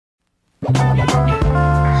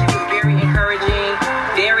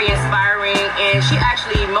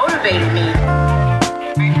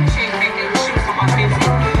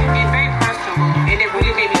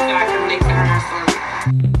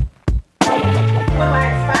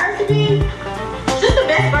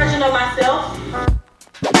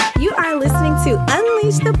to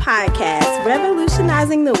Unleash the Podcast,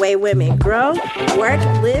 revolutionizing the way women grow, work,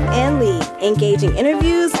 live, and lead. Engaging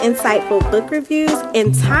interviews, insightful book reviews,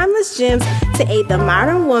 and timeless gems to aid the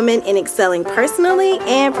modern woman in excelling personally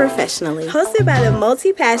and professionally. Hosted by the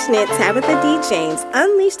multi-passionate Tabitha D. James,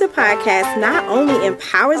 Unleash the Podcast not only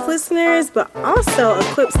empowers listeners, but also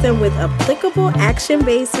equips them with applicable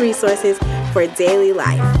action-based resources for daily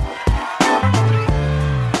life.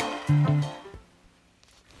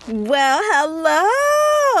 Well,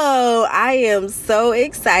 hello! I am so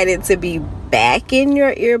excited to be back in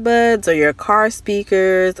your earbuds or your car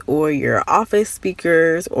speakers or your office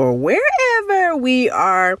speakers or wherever we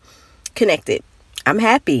are connected. I'm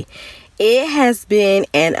happy. It has been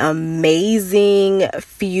an amazing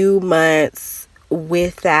few months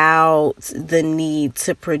without the need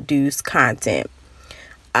to produce content.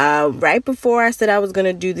 Right before I said I was going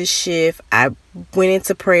to do the shift, I went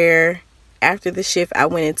into prayer. After the shift, I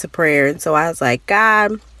went into prayer. And so I was like,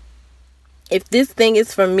 God, if this thing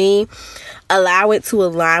is for me, allow it to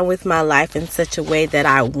align with my life in such a way that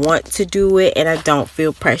I want to do it and I don't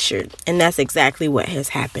feel pressured. And that's exactly what has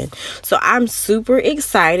happened. So I'm super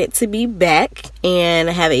excited to be back and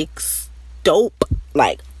have a dope,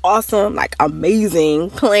 awesome, amazing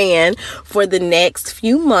plan for the next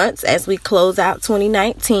few months as we close out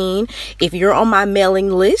 2019. If you're on my mailing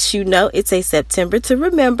list, you know it's a September to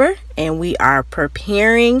remember, and we are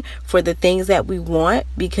preparing for the things that we want,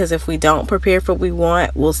 because if we don't prepare for what we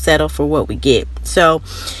want, we'll settle for what we get. So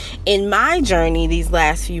in my journey these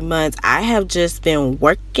last few months, I have just been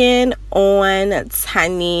working on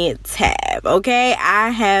Tiny Tab. Okay, I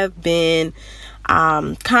have been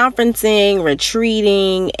conferencing,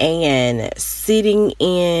 retreating, and sitting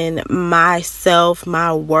in myself,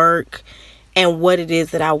 my work, and what it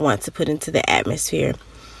is that I want to put into the atmosphere.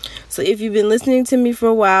 So if you've been listening to me for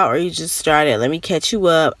a while or you just started, let me catch you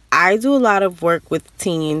up. I do a lot of work with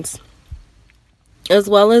teens as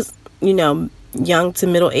well as, young to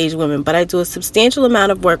middle-aged women, but I do a substantial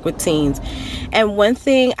amount of work with teens. And one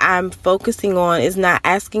thing I'm focusing on is not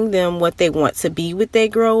asking them what they want to be when they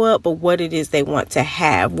grow up, but what it is they want to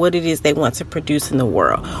have, what it is they want to produce in the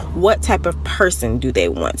world. What type of person do they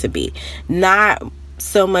want to be? Not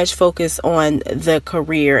so much focus on the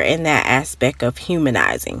career and that aspect of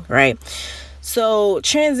humanizing, right? So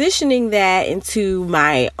transitioning that into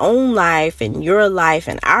my own life and your life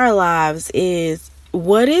and our lives is,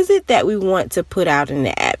 what is it that we want to put out in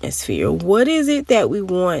the atmosphere? What is it that we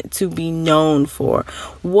want to be known for?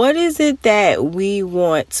 What is it that we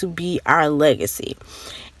want to be our legacy?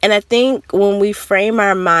 And I think when we frame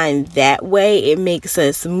our mind that way, it makes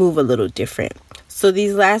us move a little different. So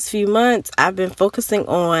these last few months, I've been focusing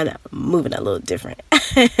on moving a little different.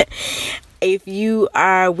 If you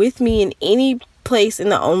are with me in any place in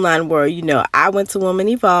the online world, I went to Woman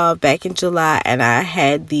Evolve back in July and I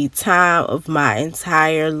had the time of my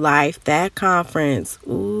entire life. That conference,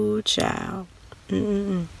 ooh, child,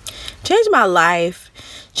 changed my life,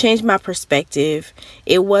 changed my perspective.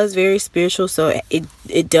 It was very spiritual, so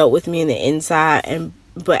it dealt with me in the inside.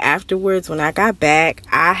 But afterwards, when I got back,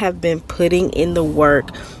 I have been putting in the work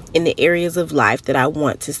in the areas of life that I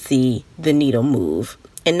want to see the needle move.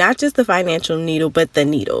 And not just the financial needle, but the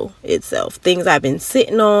needle itself. Things I've been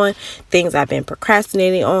sitting on, things I've been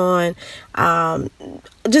procrastinating on,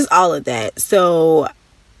 just all of that. So,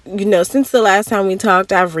 since the last time we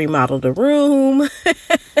talked, I've remodeled a room.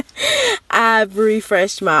 I've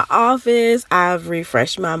refreshed my office. I've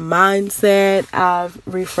refreshed my mindset. I've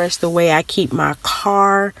refreshed the way I keep my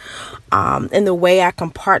car, and the way I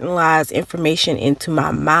compartmentalize information into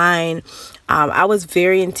my mind. I was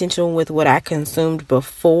very intentional with what I consumed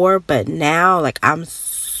before, but now I'm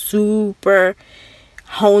super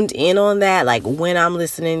honed in on that, when I'm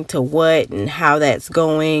listening to what and how that's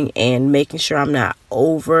going, and making sure I'm not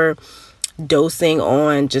overdosing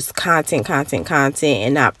on just content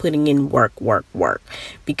and not putting in work.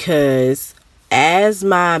 Because as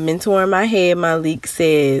my mentor in my head, Malik,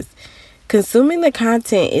 says, consuming the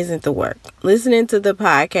content isn't the work. Listening to the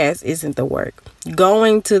podcast isn't the work.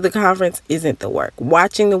 Going to the conference isn't the work.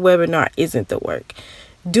 Watching the webinar isn't the work.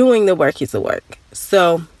 Doing the work is the work.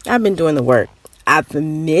 So I've been doing the work. I've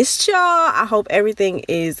missed y'all. I hope everything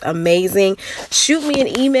is amazing. Shoot me an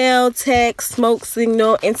email, text, smoke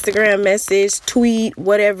signal, Instagram message, tweet,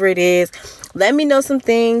 whatever it is. Let me know some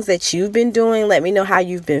things that you've been doing. Let me know how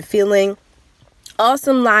you've been feeling.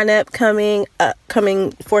 Awesome lineup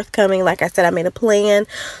forthcoming. Like I said, I made a plan.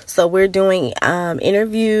 So we're doing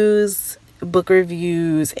interviews, book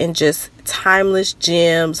reviews, and just timeless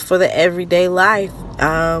gems for the everyday life.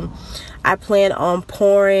 I plan on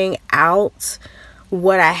pouring out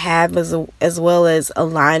what I have, as well as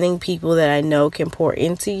aligning people that I know can pour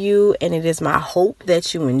into you. And it is my hope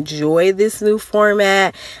that you enjoy this new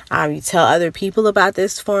format. You tell other people about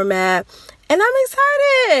this format. And I'm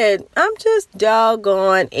excited. I'm just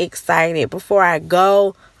doggone excited. Before I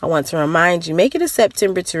go, I want to remind you, make it a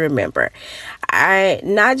September to remember.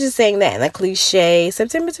 Not just saying that in a cliche,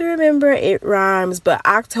 September to remember, it rhymes, but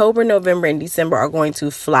October, November, and December are going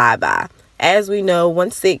to fly by. As we know,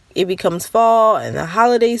 once it becomes fall and the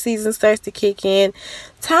holiday season starts to kick in,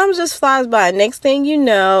 time just flies by. Next thing you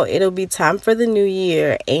know, it'll be time for the new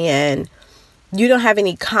year, and you don't have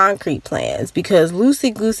any concrete plans, because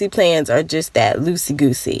loosey-goosey plans are just that,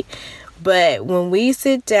 loosey-goosey. But when we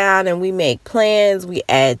sit down and we make plans, we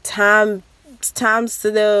add times to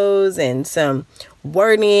those, and some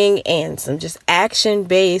wording and some just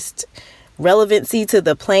action-based relevancy to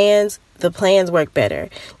the plans work better.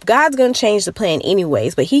 God's going to change the plan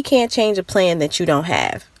anyways, but he can't change a plan that you don't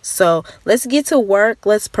have. So let's get to work.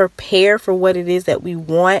 Let's prepare for what it is that we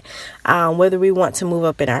want, whether we want to move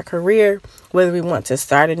up in our career, whether we want to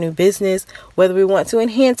start a new business, whether we want to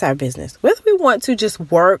enhance our business, whether we want to just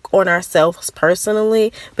work on ourselves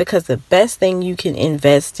personally, because the best thing you can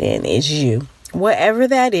invest in is you. Whatever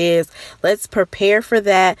that is, let's prepare for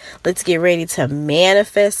that. Let's get ready to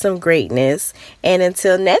manifest some greatness. And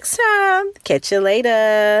until next time, catch you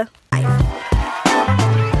later.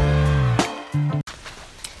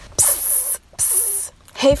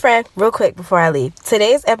 Hey friend, real quick before I leave.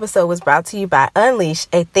 Today's episode was brought to you by Unleash,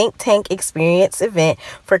 a think tank experience event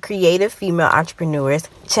for creative female entrepreneurs.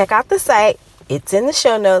 Check out the site. It's in the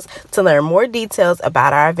show notes to learn more details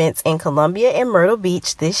about our events in Columbia and Myrtle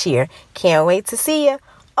Beach this year. Can't wait to see you.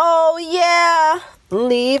 Oh yeah,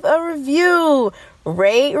 leave a review.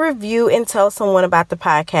 Rate, review, and tell someone about the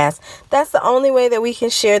podcast. That's the only way that we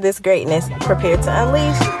can share this greatness. Prepare to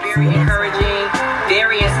unleash. Very encouraging,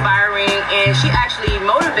 very inspiring, and she actually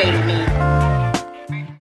motivated me.